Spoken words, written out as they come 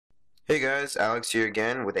Hey guys, Alex here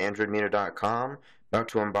again with AndroidMeter.com, about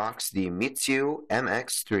to unbox the Meizu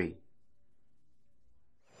MX3.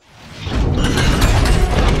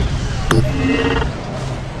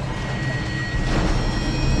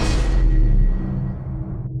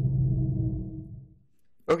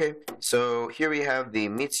 Okay, so here we have the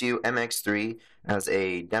Meizu MX3 as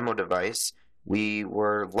a demo device. We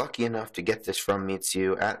were lucky enough to get this from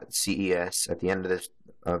Meizu at CES at the end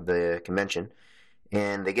of the convention.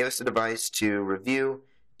 And they gave us the device to review,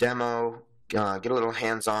 demo, get a little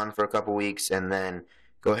hands-on for a couple weeks, and then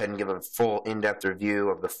go ahead and give a full in-depth review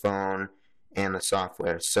of the phone and the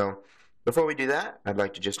software. So before we do that, I'd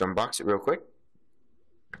like to just unbox it real quick.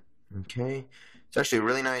 Okay, it's actually a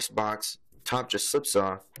really nice box. Top just slips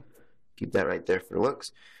off. Keep that right there for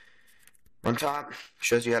looks. On top,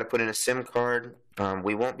 shows you how to put in a SIM card.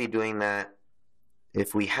 We won't be doing that.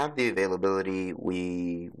 If we have the availability,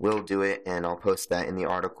 we will do it, and I'll post that in the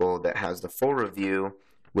article that has the full review,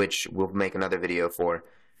 which we'll make another video for.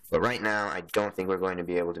 But right now, I don't think we're going to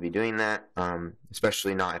be able to be doing that,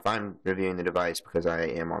 especially not if I'm reviewing the device because I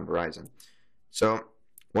am on Verizon. So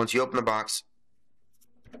once you open the box,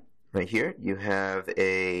 right here, you have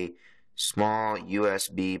a small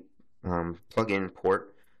USB plug-in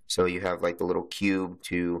port. So you have like the little cube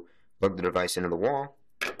to plug the device into the wall.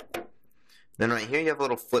 Then right here you have a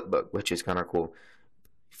little flip book, which is kind of cool.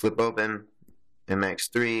 Flip open,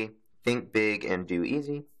 MX3, think big and do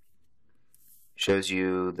easy. Shows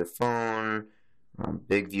you the phone,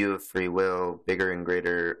 big view of free will, bigger and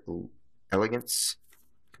greater elegance.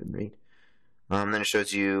 Couldn't read. Then it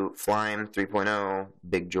shows you Flyme 3.0,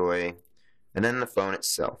 Big Joy, and then the phone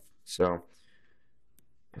itself. So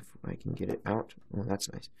if I can get it out, oh,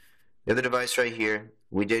 that's nice. The other device right here,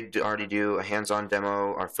 we did already do a hands-on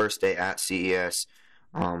demo our first day at CES,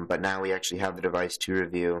 but now we actually have the device to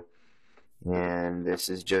review. And this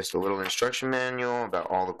is just a little instruction manual about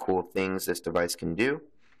all the cool things this device can do.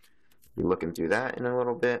 We'll be looking through that in a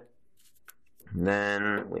little bit. And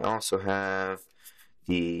then we also have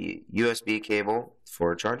the USB cable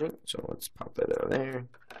for charging. So let's pop that out of there.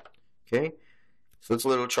 Okay, so it's a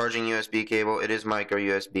little charging USB cable. It is micro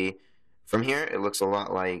USB. From here, it looks a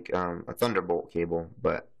lot like a Thunderbolt cable,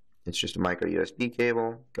 but it's just a micro USB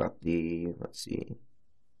cable. Got the, let's see,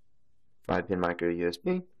 5-pin micro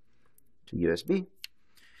USB to USB.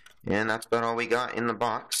 And that's about all we got in the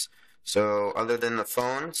box. So other than the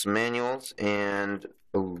phone, some manuals, and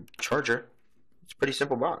a charger, it's a pretty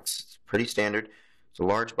simple box. It's pretty standard. It's a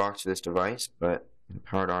large box for this device, but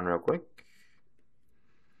power it on real quick.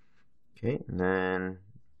 Okay, and then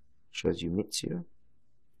shows you Meizu.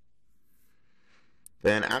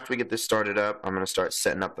 Then after we get this started up, I'm going to start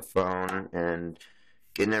setting up the phone and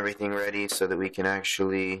getting everything ready so that we can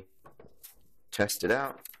actually test it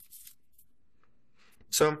out.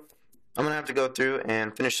 So I'm going to have to go through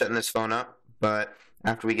and finish setting this phone up, but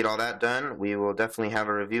after we get all that done, we will definitely have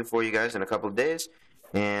a review for you guys in a couple of days.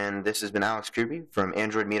 And this has been Alex Crupi from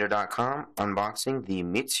AndroidMeter.com unboxing the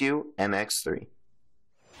Meizu MX3.